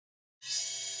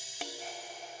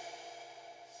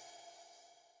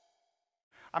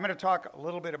I'm going to talk a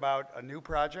little bit about a new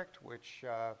project which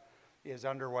is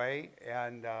underway,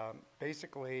 and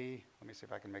basically, let me see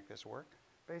if I can make this work.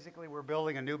 Basically, we're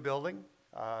building a new building.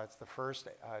 It's the first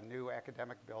new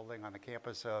academic building on the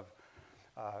campus of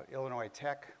Illinois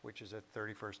Tech, which is at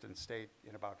 31st and State,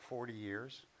 in about 40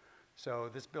 years. So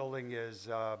this building is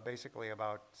basically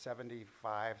about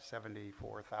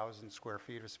 74,000 square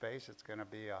feet of space. It's going to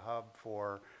be a hub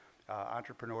for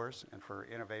entrepreneurs and for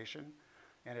innovation.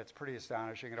 And it's pretty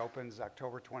astonishing. It opens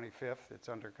October 25th. It's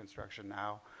under construction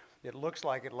now. It looks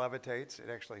like it levitates.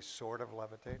 It actually sort of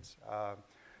levitates.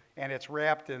 And it's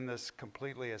wrapped in this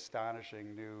completely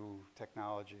astonishing new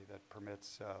technology that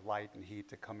permits light and heat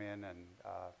to come in, and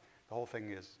the whole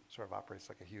thing sort of operates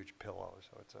like a huge pillow.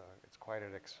 So it's quite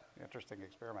an interesting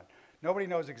experiment. Nobody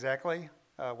knows exactly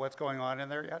what's going on in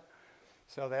there yet.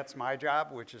 So that's my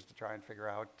job, which is to try and figure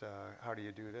out how do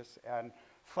you do this. And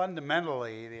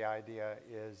fundamentally, the idea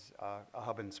is a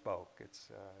hub and spoke.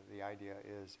 The idea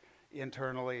is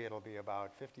internally, it'll be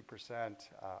about 50%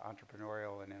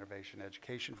 entrepreneurial and innovation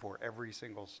education for every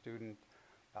single student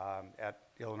at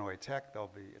Illinois Tech.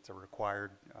 It's a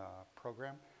required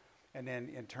program. And then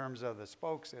in terms of the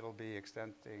spokes, it'll be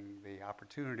extending the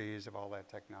opportunities of all that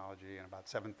technology and about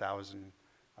 7,000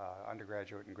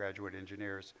 undergraduate and graduate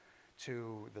engineers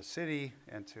to the city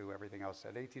and to everything else.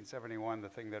 At 1871, the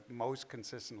thing that most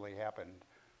consistently happened,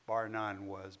 bar none,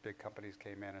 was big companies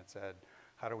came in and said,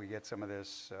 how do we get some of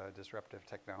this disruptive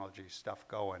technology stuff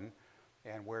going,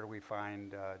 and where do we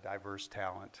find diverse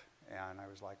talent? And I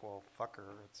was like, well,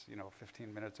 fucker, it's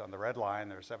 15 minutes on the red line,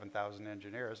 there are 7,000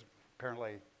 engineers.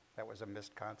 Apparently, that was a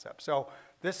missed concept. So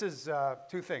this is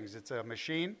two things. It's a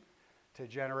machine to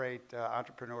generate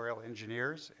entrepreneurial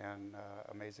engineers and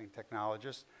amazing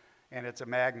technologists, and it's a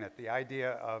magnet. The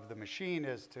idea of the machine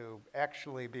is to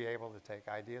actually be able to take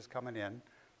ideas coming in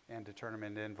and to turn them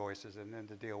into invoices and then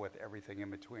to deal with everything in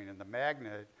between. And the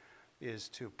magnet is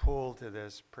to pull to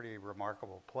this pretty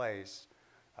remarkable place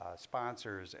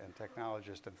sponsors and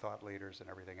technologists and thought leaders and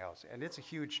everything else. And it's a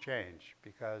huge change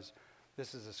because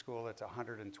this is a school that's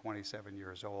 127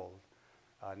 years old.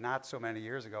 Not so many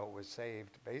years ago, it was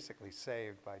basically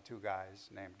saved by two guys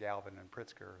named Galvin and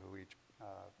Pritzker, who each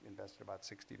invested about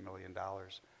 $60 million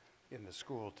in the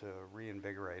school to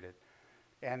reinvigorate it.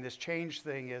 And this change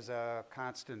thing is a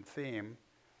constant theme,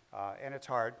 and it's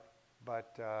hard.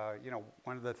 But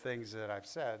one of the things that I've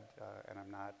said, and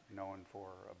I'm not known for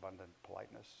abundant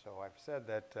politeness, so I've said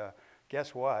that,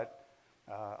 guess what?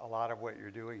 A lot of what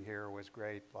you're doing here was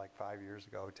great like 5 years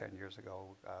ago, 10 years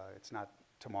ago. It's not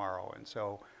tomorrow. And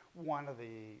so one of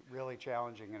the really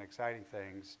challenging and exciting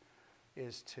things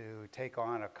is to take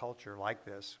on a culture like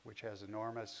this, which has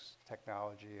enormous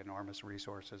technology, enormous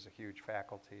resources, a huge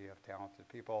faculty of talented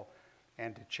people,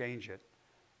 and to change it.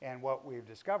 And what we've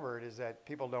discovered is that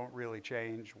people don't really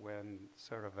change when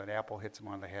sort of an apple hits them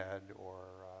on the head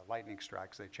or lightning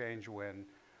strikes. They change when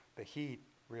the heat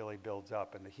really builds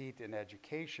up, and the heat in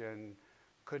education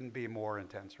couldn't be more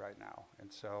intense right now.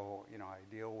 And so, I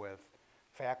deal with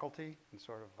faculty and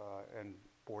and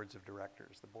boards of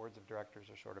directors. The boards of directors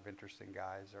are sort of interesting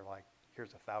guys. They're like,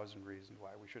 here's 1,000 reasons why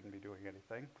we shouldn't be doing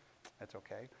anything. That's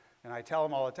okay. And I tell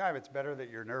them all the time, it's better that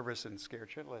you're nervous and scared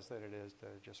shitless than it is to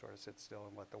just sort of sit still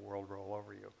and let the world roll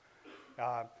over you.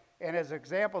 And as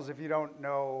examples, if you don't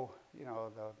know,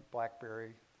 the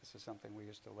BlackBerry, this is something we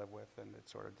used to live with and it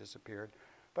sort of disappeared.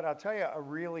 But I'll tell you a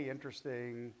really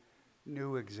interesting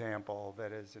new example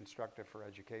that is instructive for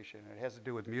education. It has to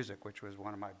do with music, which was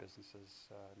one of my businesses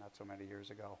not so many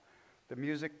years ago. The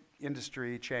music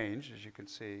industry changed, as you can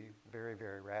see, very,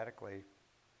 very radically.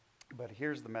 But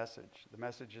here's the message. The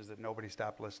message is that nobody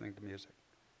stopped listening to music.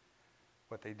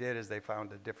 What they did is they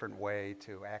found a different way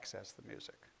to access the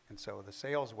music. And so the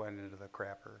sales went into the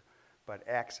crapper, but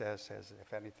access has,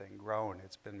 if anything, grown.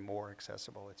 It's been more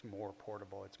accessible, it's more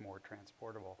portable, it's more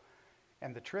transportable.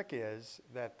 And the trick is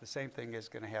that the same thing is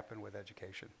going to happen with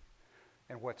education.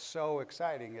 And what's so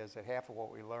exciting is that half of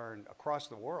what we learn across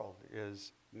the world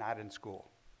is not in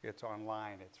school. It's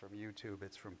online, it's from YouTube,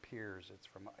 it's from peers, it's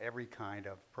from every kind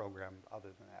of program other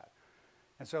than that.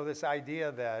 And so this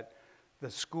idea that the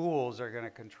schools are going to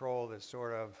control this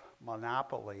sort of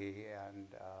monopoly and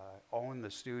own the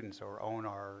students or own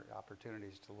our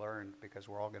opportunities to learn because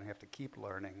we're all going to have to keep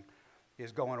learning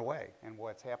is going away. And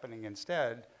what's happening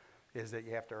instead is that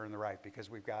you have to earn the right because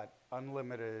we've got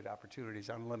unlimited opportunities,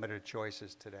 unlimited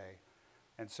choices today.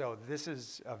 And so this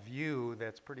is a view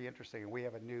that's pretty interesting. And we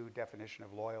have a new definition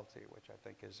of loyalty, which I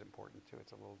think is important too.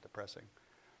 It's a little depressing,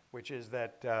 which is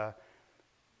that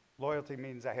loyalty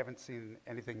means I haven't seen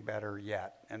anything better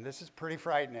yet. And this is pretty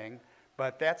frightening,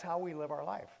 But that's how we live our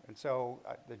life. And so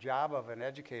the job of an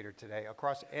educator today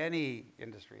across any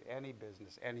industry, any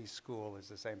business, any school is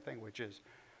the same thing, which is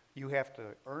you have to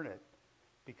earn it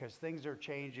because things are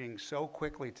changing so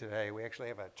quickly today. We actually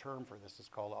have a term for this. It's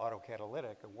called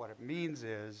autocatalytic. And what it means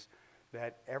is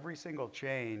that every single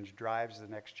change drives the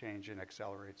next change and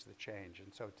accelerates the change.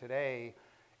 And so today,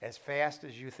 as fast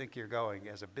as you think you're going,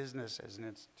 as a business, as an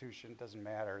institution, doesn't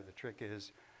matter. The trick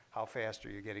is how fast are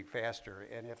you getting faster?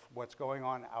 And if what's going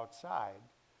on outside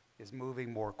is moving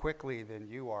more quickly than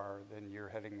you are, then you're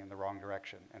heading in the wrong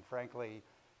direction. And frankly,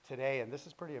 today, and this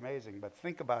is pretty amazing, but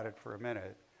think about it for a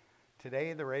minute,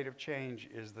 today the rate of change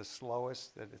is the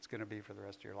slowest that it's going to be for the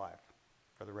rest of your life,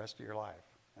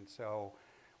 And so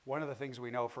one of the things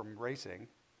we know from racing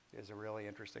is a really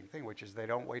interesting thing, which is they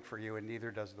don't wait for you and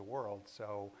neither does the world.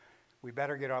 So we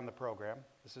better get on the program.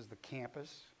 This is the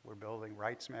campus we're building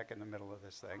right smack in the middle of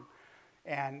this thing.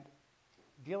 And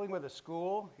dealing with a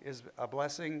school is a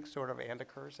blessing sort of and a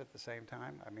curse at the same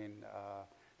time. I mean,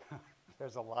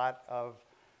 there's a lot of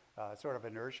sort of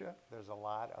inertia. There's a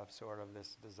lot of sort of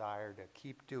this desire to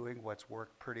keep doing what's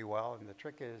worked pretty well. And the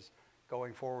trick is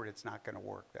going forward, it's not going to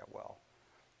work that well.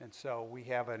 And so we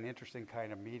have an interesting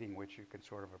kind of meeting which you can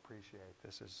sort of appreciate.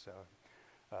 This is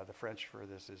the French for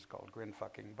this is called grin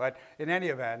fucking. But in any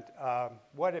event,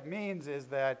 what it means is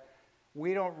that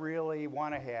we don't really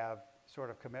want to have sort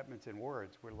of commitments in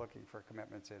words. We're looking for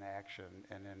commitments in action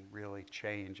and in really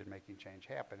change and making change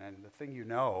happen. And the thing you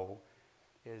know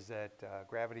is that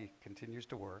gravity continues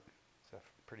to work. It's a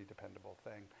pretty dependable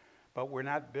thing. But we're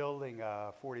not building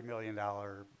a $40 million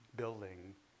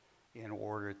building in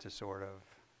order to sort of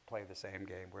play the same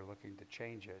game. We're looking to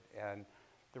change it. And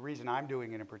the reason I'm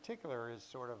doing it in particular is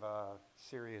sort of a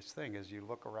serious thing. As you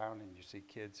look around and you see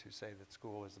kids who say that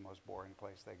school is the most boring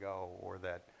place they go, or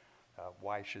that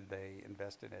why should they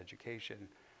invest in education?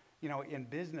 You know, in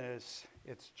business,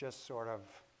 it's just sort of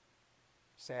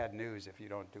sad news if you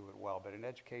don't do it well. But in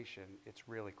education, it's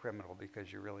really criminal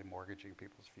because you're really mortgaging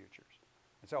people's futures.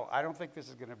 And so I don't think this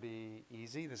is going to be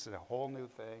easy. This is a whole new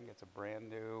thing. It's a brand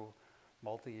new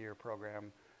multi-year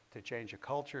program to change a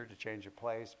culture, to change a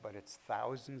place, but it's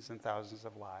thousands and thousands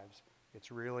of lives. It's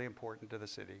really important to the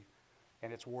city,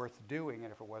 and it's worth doing,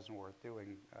 and if it wasn't worth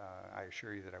doing, I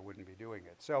assure you that I wouldn't be doing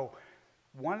it. So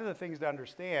one of the things to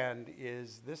understand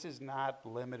is this is not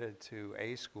limited to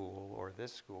a school or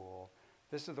this school.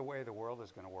 This is the way the world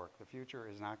is going to work. The future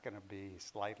is not going to be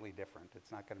slightly different.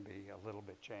 It's not going to be a little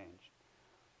bit changed.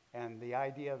 And the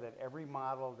idea that every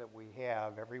model that we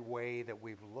have, every way that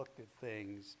we've looked at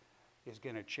things is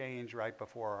going to change right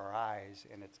before our eyes,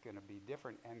 and it's going to be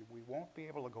different, and we won't be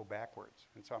able to go backwards.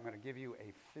 And so I'm going to give you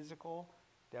a physical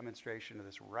demonstration of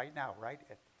this right now,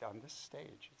 on this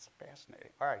stage. It's fascinating.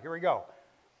 All right, here we go.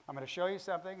 I'm going to show you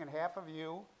something, and half of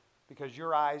you, because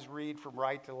your eyes read from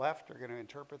right to left, are going to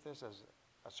interpret this as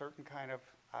a certain kind of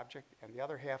object, and the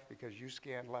other half, because you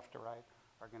scan left to right,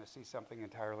 are going to see something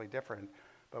entirely different.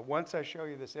 But once I show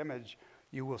you this image,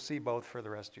 you will see both for the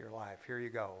rest of your life. Here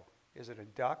you go. Is it a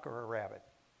duck or a rabbit?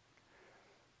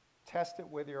 Test it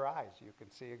with your eyes. You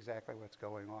can see exactly what's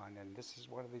going on. And this is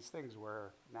one of these things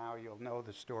where now you'll know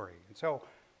the story. And so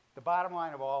the bottom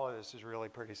line of all of this is really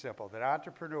pretty simple, that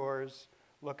entrepreneurs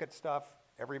look at stuff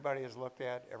everybody has looked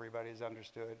at, everybody has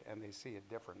understood, and they see it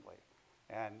differently.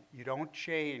 And you don't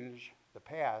change the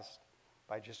past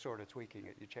by just sort of tweaking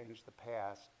it. You change the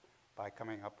past by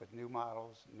coming up with new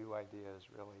models, new ideas,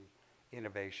 really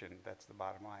innovation. That's the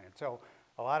bottom line. And so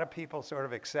a lot of people sort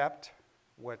of accept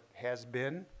what has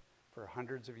been for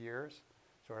hundreds of years,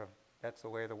 sort of that's the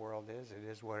way the world is, it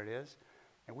is what it is.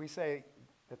 And we say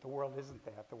that the world isn't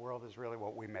that, the world is really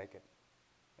what we make it.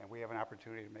 And we have an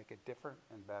opportunity to make it different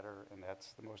and better, and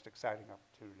that's the most exciting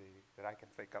opportunity that I can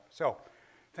think of. So,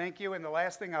 thank you, and the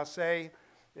last thing I'll say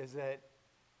is that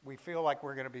we feel like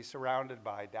we're going to be surrounded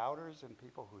by doubters and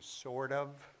people who sort of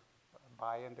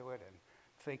buy into it and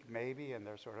think maybe, and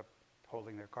they're sort of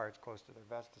holding their cards close to their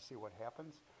vest to see what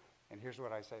happens. And here's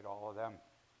what I say to all of them,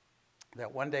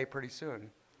 that one day pretty soon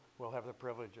we'll have the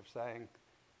privilege of saying,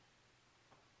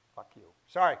 fuck you.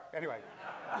 Sorry, anyway,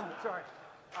 sorry.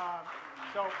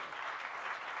 So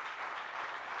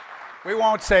we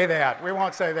won't say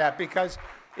that because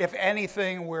if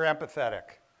anything, we're empathetic.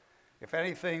 If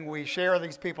anything, we share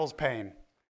these people's pain.